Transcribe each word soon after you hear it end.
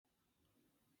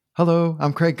Hello,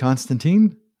 I'm Craig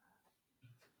Constantine.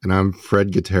 And I'm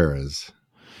Fred Gutierrez.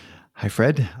 Hi,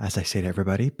 Fred. As I say to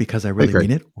everybody, because I Hey, really Craig.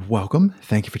 mean it, welcome.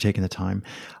 Thank you for taking the time.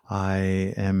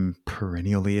 I am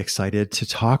perennially excited to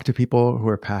talk to people who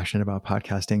are passionate about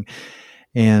podcasting.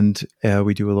 And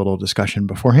we do a little discussion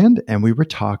beforehand. And we were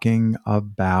talking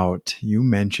about, you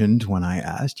mentioned when I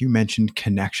asked, you mentioned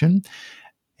connection.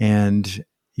 And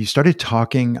you started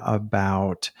talking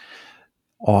about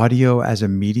audio as a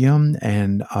medium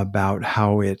and about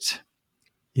how it's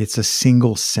a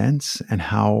single sense and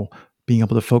how being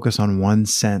able to focus on one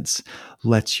sense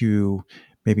lets you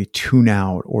maybe tune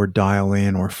out or dial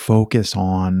in or focus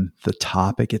on the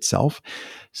topic itself.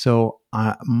 So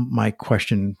my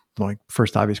question, my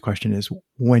first obvious question is,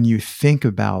 when you think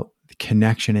about the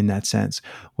connection in that sense,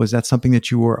 was that something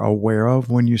that you were aware of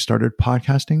when you started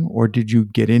podcasting, or did you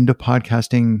get into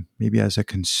podcasting maybe as a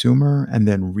consumer and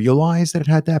then realize that it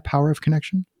had that power of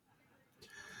connection?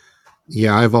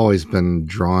 Yeah, I've always been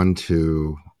drawn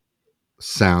to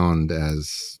sound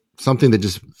as something that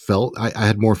just felt I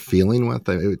had more feeling with.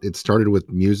 It started with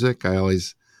music. I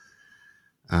always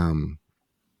um,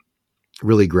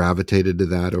 really gravitated to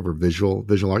that over visual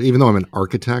art. Even though I'm an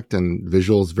architect and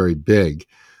visual is very big,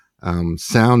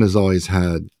 sound has always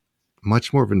had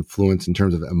much more of influence in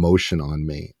terms of emotion on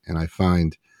me. And I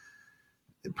find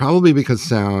probably because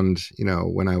sound,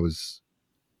 when I was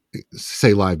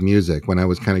say live music, when I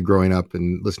was kind of growing up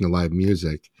and listening to live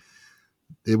music,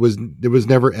 it was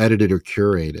never edited or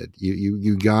curated.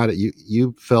 You got it.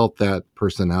 You felt that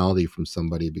personality from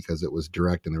somebody because it was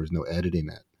direct and there was no editing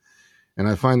it. And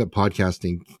I find that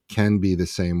podcasting can be the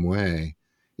same way,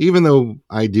 even though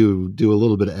I do a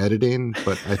little bit of editing.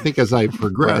 But I think as I Right.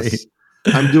 progress,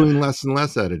 I'm doing less and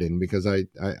less editing because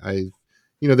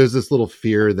there's this little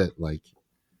fear that like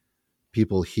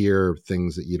people hear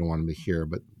things that you don't want them to hear.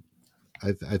 But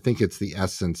I think it's the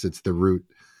essence, it's the root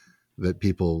that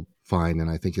people find. And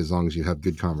I think as long as you have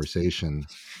good conversation,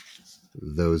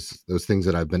 those things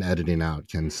that I've been editing out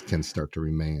can start to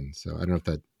remain. So I don't know if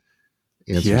that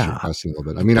answers your Yeah. question a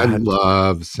little bit. I mean, I That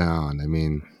love sound. I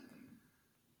mean,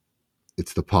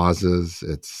 it's the pauses.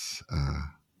 It's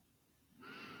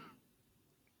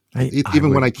I even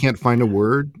when would, I can't find a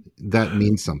word, that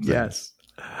means something. yes,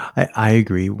 I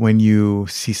agree. When you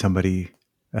see somebody,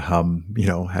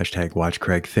 hashtag watch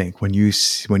Craig think, when you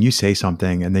say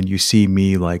something and then you see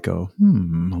me like go,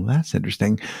 well, that's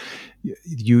interesting.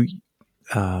 You,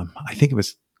 I think it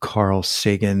was Carl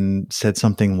Sagan said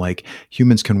something like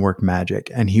humans can work magic.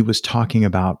 And he was talking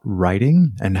about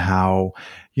writing and how,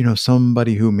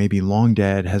 somebody who may be long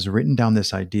dead has written down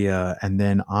this idea. And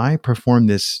then I perform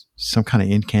some kind of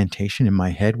incantation in my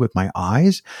head with my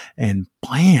eyes, and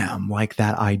blam, like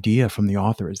that idea from the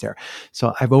author is there.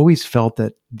 So I've always felt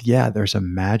that, yeah, there's a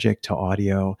magic to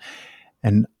audio.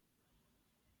 And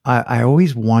I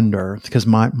always wonder, because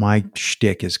my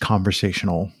shtick is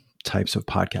conversational types of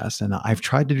podcasts, and I've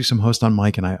tried to do some host on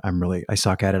mic, and I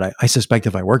suck at it. I suspect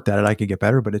if I worked at it, I could get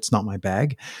better, but it's not my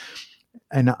bag.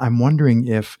 And I'm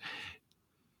wondering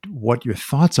what your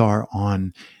thoughts are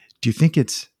on. Do you think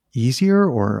it's easier,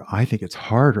 or I think it's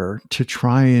harder to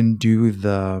try and do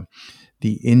the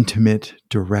intimate,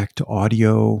 direct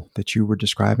audio that you were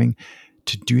describing?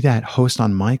 To do that host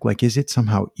on mic, like, is it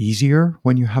somehow easier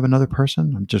when you have another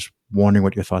person? I'm just wondering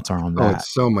what your thoughts are on Oh, that. it's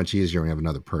so much easier when you have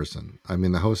another person. I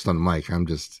mean, the host on mic, I'm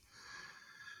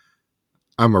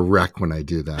a wreck when I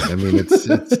do that. I mean,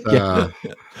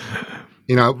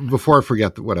 Yeah. before I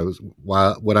forget what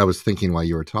I was thinking while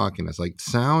you were talking, it's like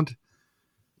sound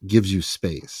gives you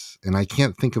space, and I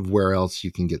can't think of where else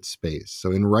you can get space. So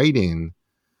in writing,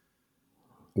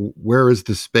 where is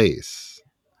the space?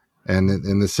 And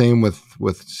the same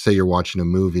with say you're watching a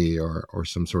movie or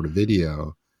some sort of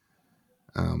video.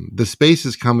 The space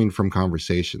is coming from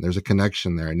conversation. There's a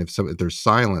connection there, and if there's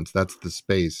silence, that's the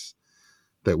space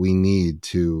that we need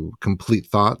to complete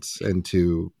thoughts and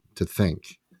to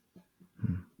think.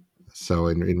 So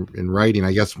in writing,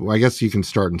 I guess you can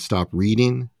start and stop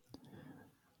reading,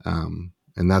 and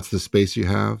that's the space you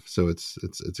have. So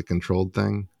it's a controlled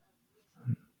thing.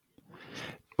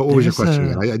 But what was your There's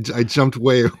question a, again? I jumped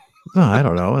way. no, I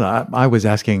don't know. I was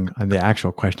asking, the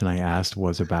actual question I asked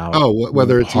was about Oh,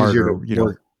 whether it's easier to harder,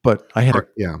 work. but I had to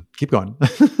Yeah. keep going.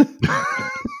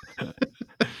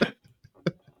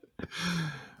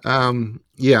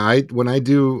 Yeah. When I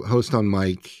do host on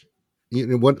mic,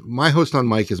 what my host on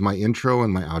mic is my intro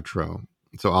and my outro.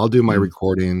 So I'll do my Mm,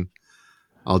 recording.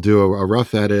 I'll do a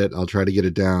rough edit. I'll try to get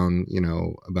it down,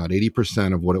 about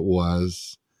 80% of what it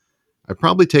was. I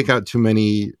probably take out too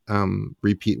many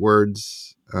repeat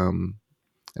words, and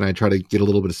I try to get a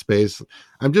little bit of space.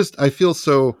 I feel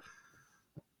so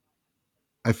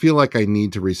I feel like I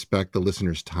need to respect the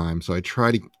listener's time. So I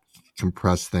try to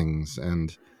compress things,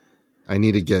 and I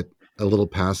need to get a little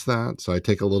past that. So I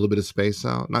take a little bit of space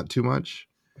out, not too much.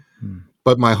 Hmm.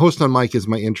 But my host on mic is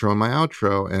my intro and my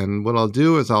outro. And what I'll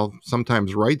do is I'll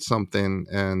sometimes write something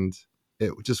and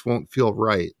it just won't feel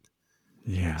right.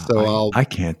 Yeah, So I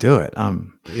can't do it.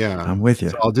 yeah. I'm with you.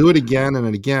 So I'll do it again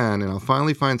and again, and I'll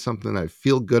finally find something I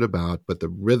feel good about, but the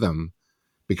rhythm,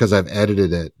 because I've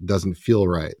edited it, doesn't feel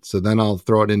right. So then I'll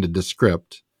throw it into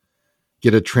Descript,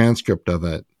 get a transcript of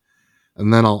it,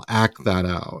 and then I'll act that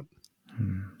out.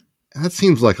 Hmm. That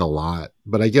seems like a lot,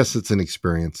 but I guess it's an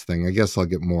experience thing. I guess I'll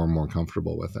get more and more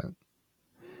comfortable with it.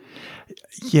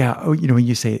 Yeah. Oh, when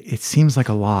you say it seems like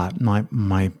a lot,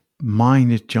 my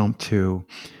mind has jumped to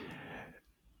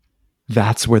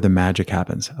that's where the magic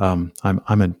happens. I'm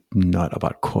a nut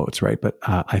about quotes, right? But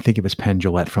I think it was Penn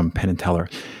Jillette from Penn and Teller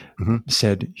Mm-hmm.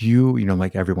 said,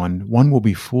 like everyone, one will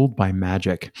be fooled by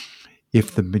magic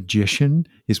if the magician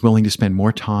is willing to spend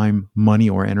more time, money,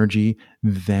 or energy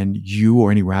than you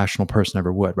or any rational person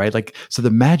ever would, right? Like, so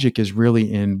the magic is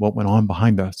really in what went on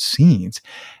behind the scenes.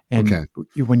 And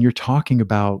Okay. when you're talking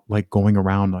about like going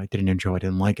around, I didn't enjoy it, I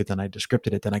didn't like it, then I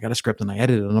descripted it, then I got a script and I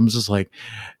edited it. And I'm just like,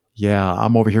 yeah,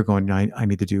 I'm over here going, I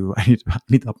need to I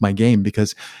need to up my game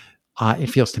because it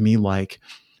feels to me like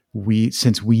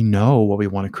since we know what we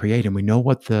want to create and we know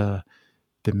what the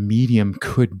medium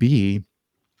could be,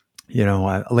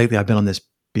 lately I've been on this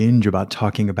binge about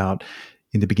talking about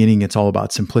in the beginning, it's all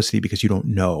about simplicity because you don't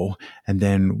know. And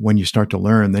then when you start to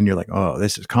learn, then you're like, oh,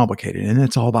 this is complicated. And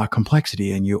it's all about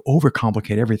complexity and you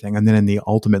overcomplicate everything. And then in the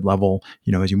ultimate level,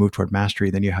 as you move toward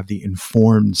mastery, then you have the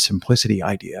informed simplicity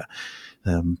idea.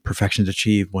 Perfection is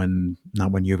achieved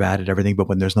not when you've added everything, but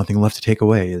when there's nothing left to take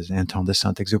away, is Antoine de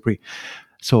Saint-Exupéry.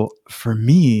 So for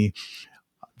me,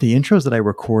 the intros that I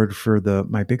record for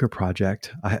my bigger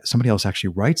project, somebody else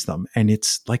actually writes them, and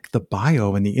it's like the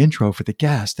bio and the intro for the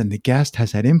guest, and the guest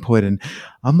has that input, and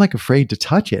I'm like afraid to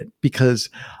touch it because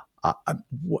I, I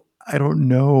I don't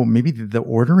know. Maybe the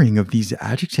ordering of these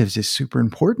adjectives is super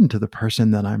important to the person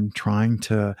that I'm trying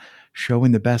to show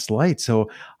in the best light.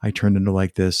 So I turned into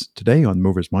like this today on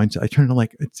Mover's Mindset. I turned into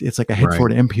like it's like a head Right.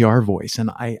 forward NPR voice, and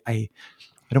I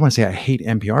don't want to say I hate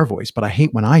NPR voice, but I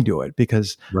hate when I do it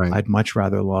because Right. I'd much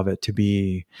rather love it to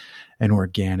be an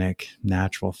organic,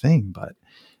 natural thing. But,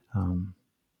 and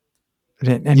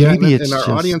Yeah. maybe And it's our just,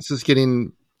 audience is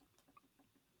getting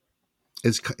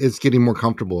more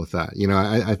comfortable with that.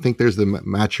 I think there's the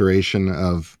maturation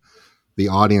of the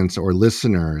audience or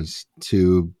listeners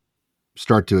to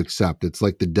start to accept. It's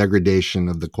like the degradation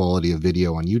of the quality of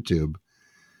video on YouTube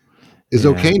is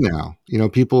yeah, okay now.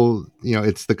 People,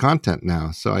 it's the content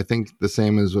now. So I think the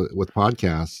same as with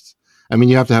podcasts. I mean,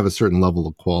 you have to have a certain level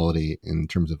of quality in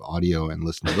terms of audio and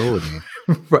listenability,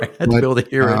 right. I had to but be able to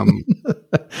hear it.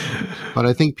 but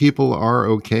I think people are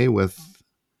okay with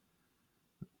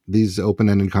these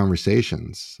open-ended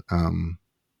conversations. I'm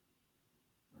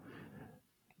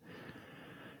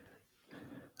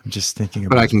just thinking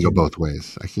But I about can go both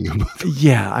ways.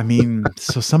 Yeah, I mean,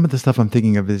 so some of the stuff I'm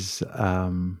thinking of is,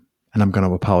 and I'm going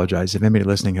to apologize if anybody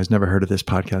listening has never heard of this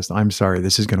podcast. I'm sorry,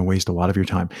 this is going to waste a lot of your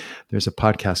time. There's a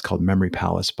podcast called Memory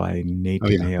Palace by Nate Oh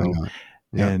yeah, I DiMeo, know it.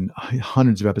 Yeah. and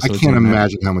hundreds of I episodes can't in that.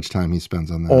 imagine how much time he spends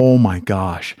on that. Oh my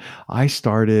gosh. I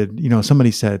started,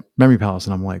 somebody said Memory Palace,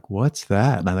 and I'm like, what's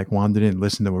that? And I like wandered in and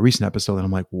listened to a recent episode, and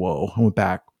I'm like, whoa. I went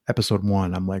back, episode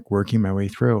 1. I'm like working my way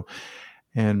through.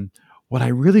 And what I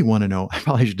really want to know, I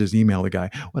probably should just email the guy.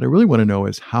 What I really want to know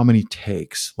is how many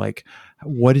takes, like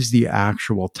what is the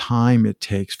actual time it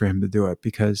takes for him to do it?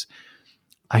 Because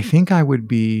I think I would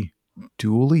be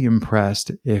duly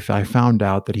impressed if I found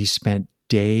out that he spent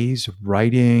days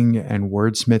writing and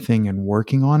wordsmithing and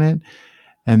working on it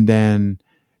and then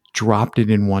dropped it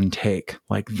in one take.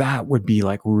 Like that would be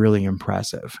like really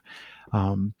impressive.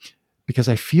 Um, because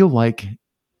I feel like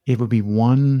it would be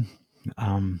one. I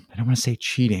don't want to say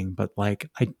cheating, but like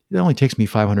it only takes me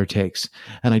 500 takes,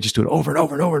 and I just do it over and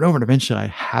over and over and over, and eventually I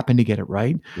happen to get it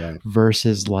right. Right.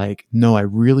 Versus like, no, I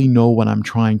really know what I'm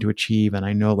trying to achieve, and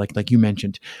I know like you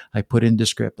mentioned, I put in the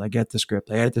script, I get the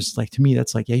script, I edit this. Like to me,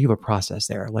 that's like, yeah, you have a process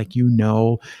there. Like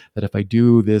that if I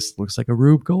do this, looks like a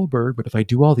Rube Goldberg, but if I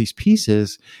do all these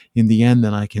pieces, in the end,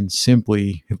 then I can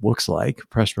simply, it looks like,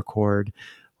 press record.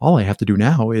 All I have to do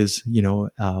now is,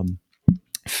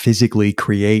 physically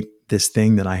create this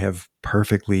thing that I have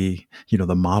perfectly,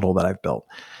 the model that I've built.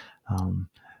 Um,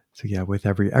 so yeah, with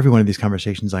every one of these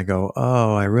conversations, I go,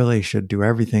 oh, I really should do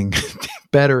everything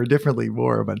better, differently,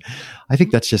 more. But I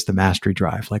think that's just the mastery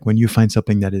drive. Like when you find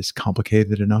something that is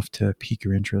complicated enough to pique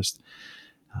your interest,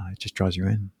 it just draws you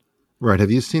in. Right.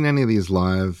 Have you seen any of these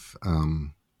live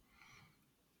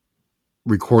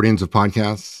recordings of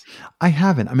podcasts? I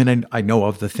haven't. I mean, I know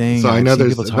of the thing So and I I've know seen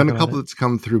there's people been talk a about couple it. that's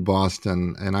come through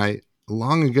Boston, and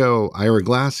long ago, Ira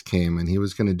Glass came and he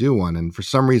was going to do one. And for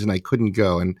some reason I couldn't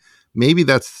go. And maybe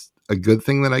that's a good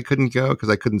thing that I couldn't go, because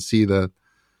I couldn't see the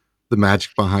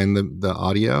magic behind the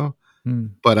audio. Hmm.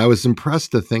 But I was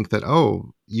impressed to think that,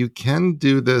 oh, you can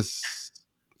do this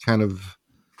kind of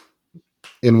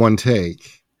in one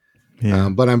take. Yeah.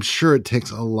 But I'm sure it takes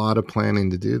a lot of planning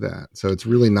to do that. So it's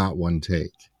really not one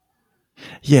take.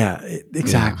 Yeah, Yeah.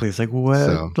 exactly. It's like, what?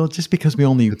 So Well, just because we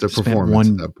only it's a spent performance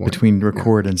at one that point. between Yeah.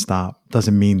 record and stop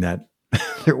doesn't mean that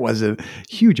there wasn't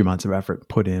huge amounts of effort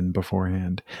put in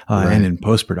beforehand and Right. in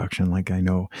post production. Like I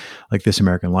know, like This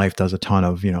American Life does a ton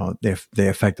of, they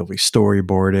effectively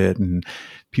storyboard it, and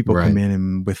people come Right. in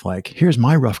and with like, here's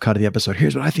my rough cut of the episode.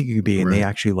 Here's what I think it could be, and they Right.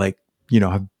 actually like, have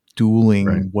Right.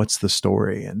 dueling. What's the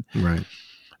story? And Right.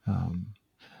 um,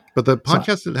 But the so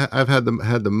podcast that I've had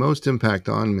the most impact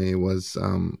on me was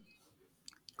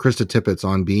Krista Tippett's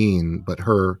On Being, but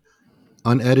her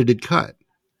unedited cut.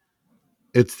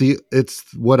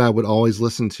 It's what I would always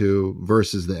listen to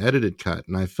versus the edited cut,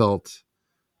 and I felt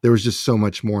there was just so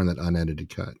much more in that unedited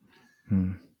cut. see,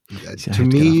 I have to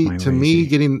get off my To me,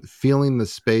 lazy. feeling the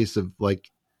space of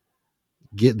like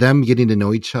getting to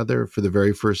know each other for the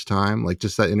very first time, like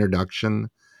just that introduction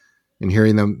and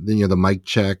hearing them, the mic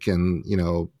check, and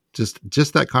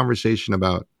just that conversation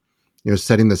about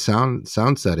setting the sound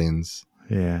settings.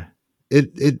 Yeah.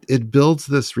 It builds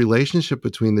this relationship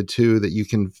between the two that you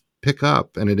can pick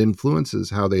up, and it influences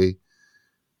how they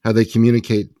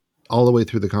communicate all the way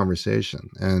through the conversation.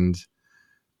 And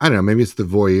I don't know, maybe it's the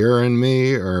voyeur in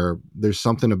me, or there's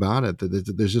something about it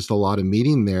that there's just a lot of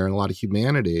meaning there and a lot of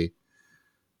humanity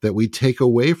that we take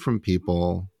away from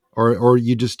people, or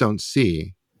you just don't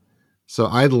see. So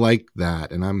I like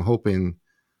that, and I'm hoping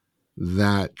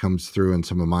that comes through in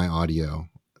some of my audio.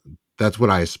 That's what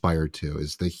I aspire to,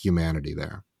 is the humanity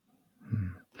there.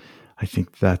 I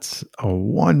think that's a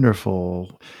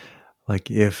wonderful, like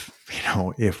if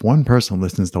one person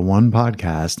listens to one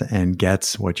podcast and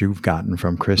gets what you've gotten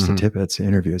from Krista Mm-hmm. Tippett's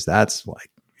interviews, that's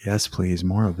like, yes, please,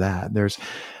 more of that.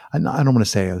 I don't want to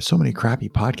say there's so many crappy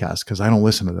podcasts because I don't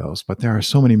listen to those, but there are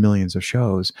so many millions of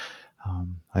shows.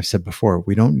 I've said before,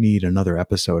 we don't need another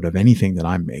episode of anything that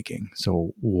I'm making.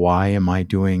 So why am I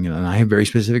doing? And I have very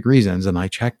specific reasons. And I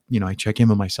check in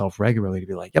with myself regularly to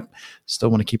be like, yep, still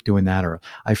want to keep doing that. Or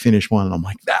I finish one and I'm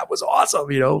like, that was awesome.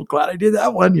 Glad I did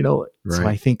that one, So Right.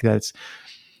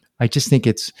 I just think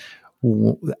it's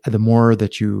the more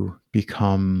that you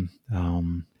become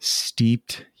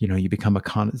steeped, you become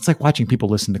it's like watching people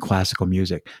listen to classical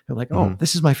music. They're like, oh, Mm-hmm.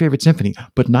 this is my favorite symphony,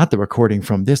 but not the recording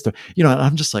from this. And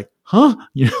I'm just like, huh?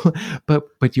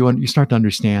 But you start to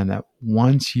understand that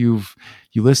once you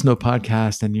listen to a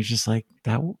podcast and you're just like,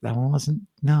 that one wasn't,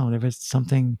 no, there was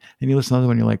something. And you listen to another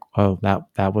one, you're like, oh,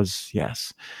 that was,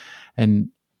 yes. And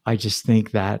I just think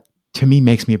that to me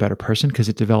makes me a better person because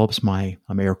it develops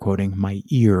I'm air quoting, my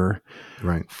ear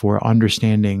Right. for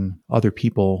understanding other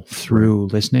people through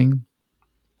listening.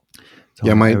 So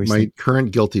Yeah, I my always think,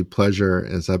 current guilty pleasure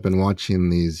is I've been watching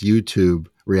these YouTube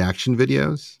reaction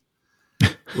videos.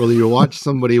 Well, you watch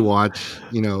somebody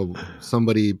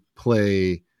somebody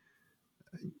play,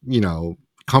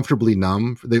 comfortably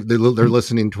numb. They're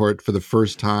listening to it for the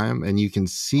first time, and you can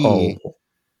see oh,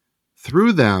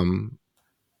 through them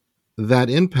that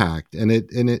impact, and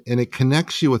it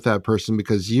connects you with that person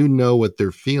because you know what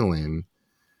they're feeling.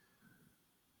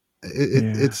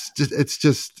 yeah. It's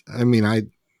just. I mean,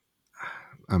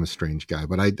 I'm a strange guy,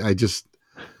 but I just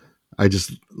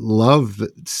love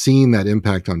seeing that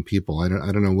impact on people. I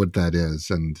don't know what that is,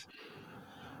 and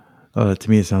To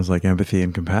me, it sounds like empathy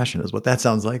and compassion is what that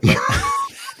sounds like. But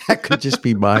that could just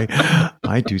be my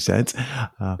 2 cents.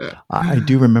 I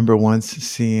do remember once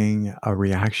seeing a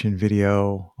reaction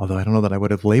video, although I don't know that I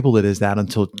would have labeled it as that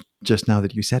until just now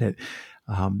that you said it.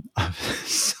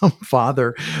 Some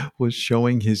father was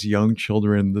showing his young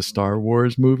children the Star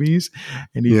Wars movies,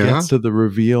 and he yeah, gets to the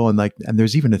reveal, and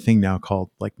there's even a thing now called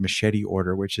like machete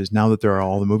order, which is now that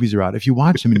all the movies are out. If you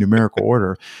watch them in numerical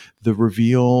order, the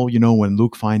reveal, when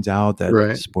Luke finds out that,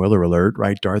 right, spoiler alert,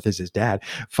 right, Darth is his dad,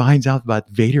 finds out that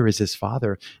Vader is his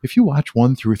father. If you watch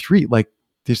 1 through 3, like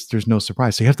there's no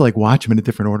surprise. So you have to like watch them in a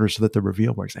different order so that the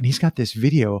reveal works. And he's got this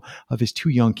video of his 2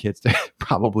 young kids,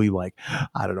 probably like,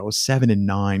 I don't know, 7 and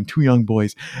 9, 2 young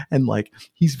boys. And like,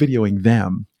 he's videoing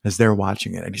them as they're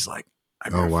watching it. And he's like,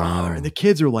 I'm oh your father. wow, And the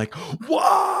kids are like,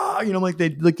 wow, like they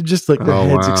just like their oh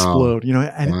heads wow, explode,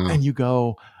 and, wow, and you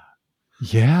go,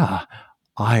 yeah,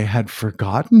 I had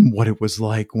forgotten what it was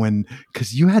like when,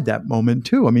 cause you had that moment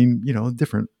too. I mean,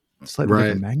 slightly right,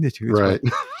 different magnitudes, but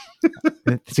right,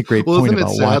 It's a great Well, point isn't it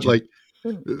about sad? watching. Like,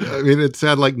 I mean, it's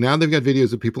sad. Like now they've got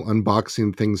videos of people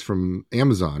unboxing things from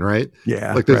Amazon, right?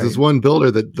 Yeah, Like there's this right. one builder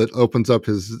that opens up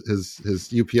his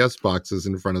UPS boxes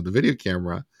in front of the video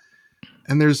camera,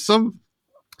 and there's some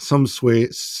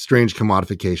strange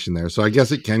commodification there. So I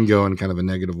guess it can go in kind of a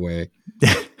negative way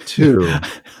too.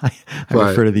 I But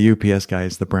refer to the UPS guy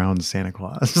as the brown Santa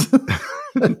Claus.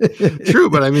 true,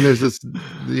 but I mean, there's this,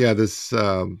 yeah, this.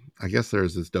 I guess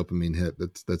there's this dopamine hit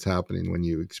that's happening when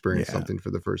you experience Yeah, something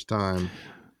for the first time.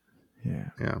 yeah.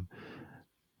 Yeah.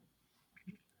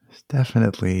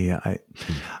 Definitely.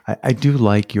 I do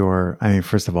like your, I mean,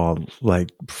 first of all, like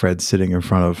Fred sitting in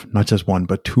front of not just one,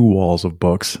 but two walls of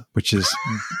books, which is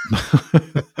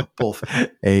both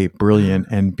A, brilliant,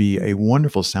 and B, a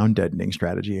wonderful sound deadening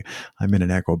strategy. I'm in an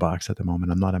echo box at the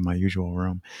moment. I'm not in my usual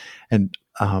room. And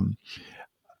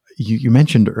you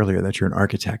mentioned earlier that you're an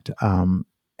architect.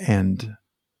 And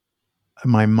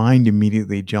my mind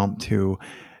immediately jumped to,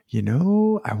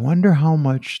 I wonder how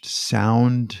much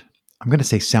sound, I'm going to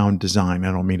say sound design.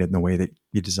 I don't mean it in the way that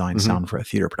you design Mm-hmm. sound for a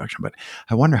theater production, but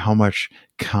I wonder how much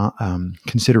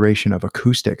consideration of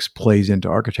acoustics plays into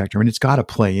architecture. I mean, it's got to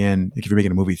play in if you're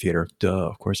making a movie theater, duh,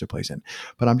 of course it plays in.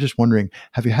 But I'm just wondering,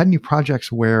 have you had any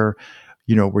projects where,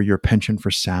 where your penchant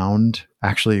for sound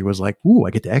actually was like, ooh,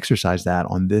 I get to exercise that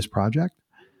on this project?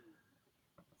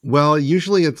 Well,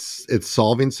 usually it's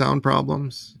solving sound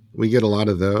problems. We get a lot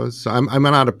of those. So I'm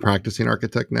not a practicing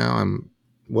architect now.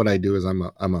 What I do is I'm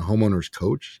a homeowner's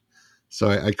coach. So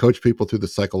I coach people through the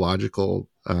psychological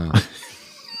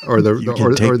or You can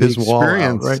or take the this wall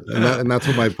out, experience, right? and that's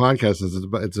what my podcast is.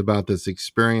 It's about this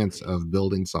experience of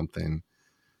building something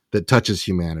that touches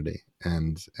humanity,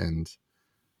 and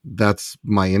that's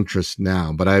my interest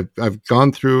now. But I've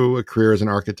gone through a career as an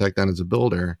architect and as a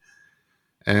builder.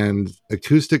 And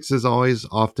acoustics is always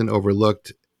often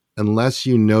overlooked unless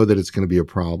you know that it's going to be a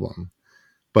problem.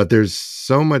 But there's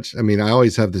so much. I mean, I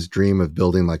always have this dream of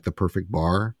building like the perfect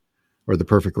bar or the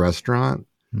perfect restaurant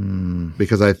Mm,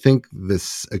 because I think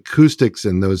this acoustics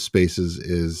in those spaces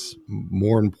is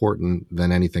more important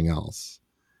than anything else.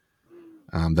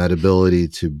 That ability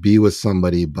to be with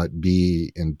somebody but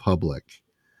be in public.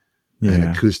 And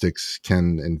yeah. acoustics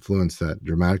can influence that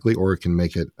dramatically or it can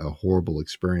make it a horrible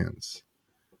experience.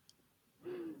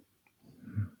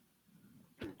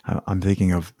 I'm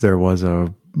thinking of there was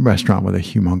a restaurant with a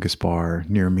humongous bar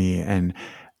near me, and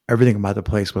everything about the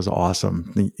place was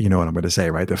awesome. You know what I'm going to say,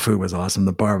 right? The food was awesome,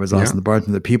 the bar was Yeah. awesome, the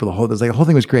bartender, the people, the whole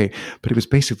thing was great. But it was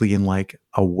basically in like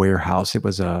a warehouse. It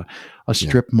was a Yeah.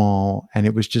 strip mall, and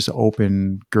it was just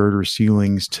open girder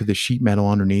ceilings to the sheet metal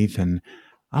underneath. And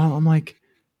I'm like,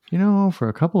 for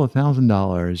a couple of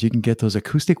 $1,000, you can get those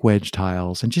acoustic wedge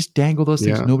tiles and just dangle those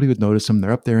things. Yeah. Nobody would notice them.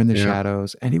 They're up there in the Yeah.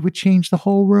 shadows, and it would change the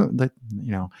whole room.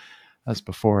 That's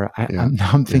before Yeah. I'm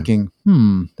Yeah. thinking,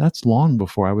 that's long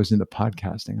before I was into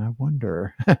podcasting. I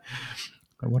wonder, I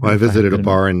wonder Well, I if I had visited a been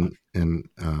bar in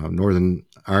Northern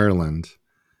Ireland,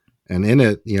 and in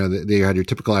it, they had your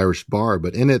typical Irish bar,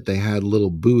 but in it they had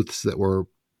little booths that were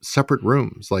separate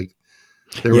rooms. Like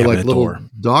there were yeah, with like a little door.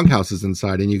 dog houses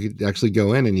inside, and you could actually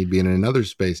go in and you'd be in another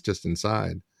space just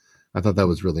inside. I thought that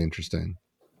was really interesting.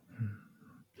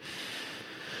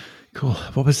 Cool.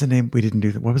 What was the name? We didn't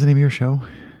do that. What was the name of your show?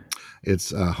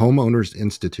 It's Homeowners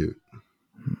Institute.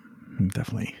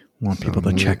 Definitely want So people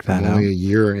to check I'm that only out. a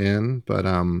year in, but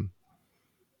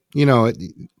you know, it,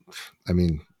 I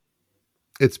mean,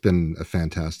 it's been a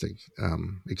fantastic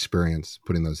experience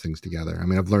putting those things together. I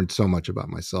mean, I've learned so much about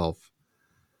myself,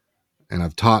 and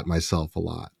I've taught myself a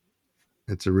lot.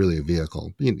 It's really a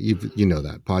vehicle. You know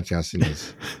that podcasting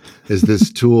is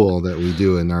this tool that we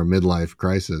do in our midlife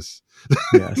crisis.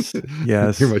 Yes. You're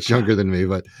Yes. much younger than me,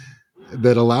 but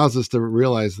that allows us to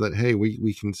realize that hey,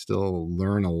 we can still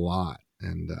learn a lot,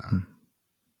 and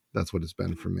that's what it's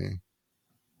been for me.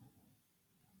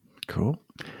 Cool.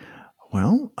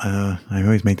 Well, I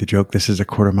always make the joke this is a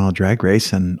quarter-mile drag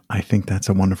race, and I think that's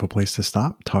a wonderful place to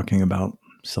stop talking about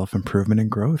self-improvement and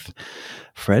growth.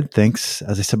 Fred, thanks,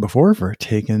 as I said before, for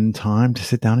taking time to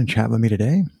sit down and chat with me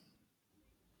today.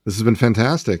 This has been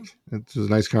fantastic. It was a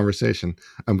nice conversation.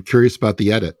 I'm curious about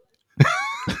the edit.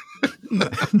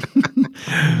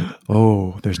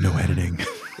 Oh, there's no editing.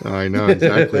 I know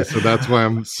exactly. So that's why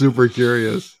I'm super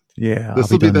curious. Yeah, I'll This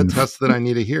be will be done the in. test that I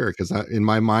need to hear because in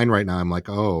my mind right now, I'm like,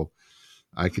 oh,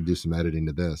 I could do some editing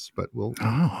to this, but Oh,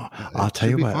 I'll it tell should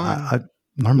you be what. fine.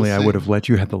 We'll Normally I would see. have let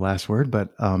you have the last word,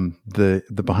 but the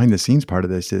behind the scenes part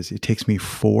of this is it takes me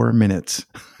 4 minutes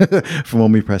from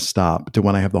when we press stop to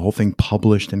when I have the whole thing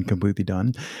published and completely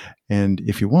done. And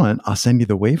if you want, I'll send you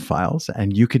the WAV files,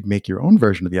 and you could make your own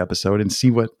version of the episode and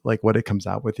see what it comes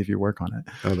out with if you work on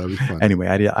it. Oh, that'd be fun. Anyway,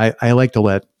 I like to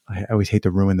let. I always hate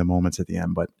to ruin the moments at the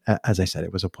end, but as I said,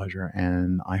 it was a pleasure,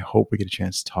 and I hope we get a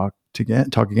chance to talk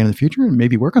again in the future, and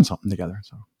maybe work on something together.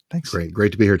 So thanks.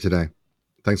 Great to be here today.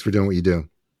 Thanks for doing what you do.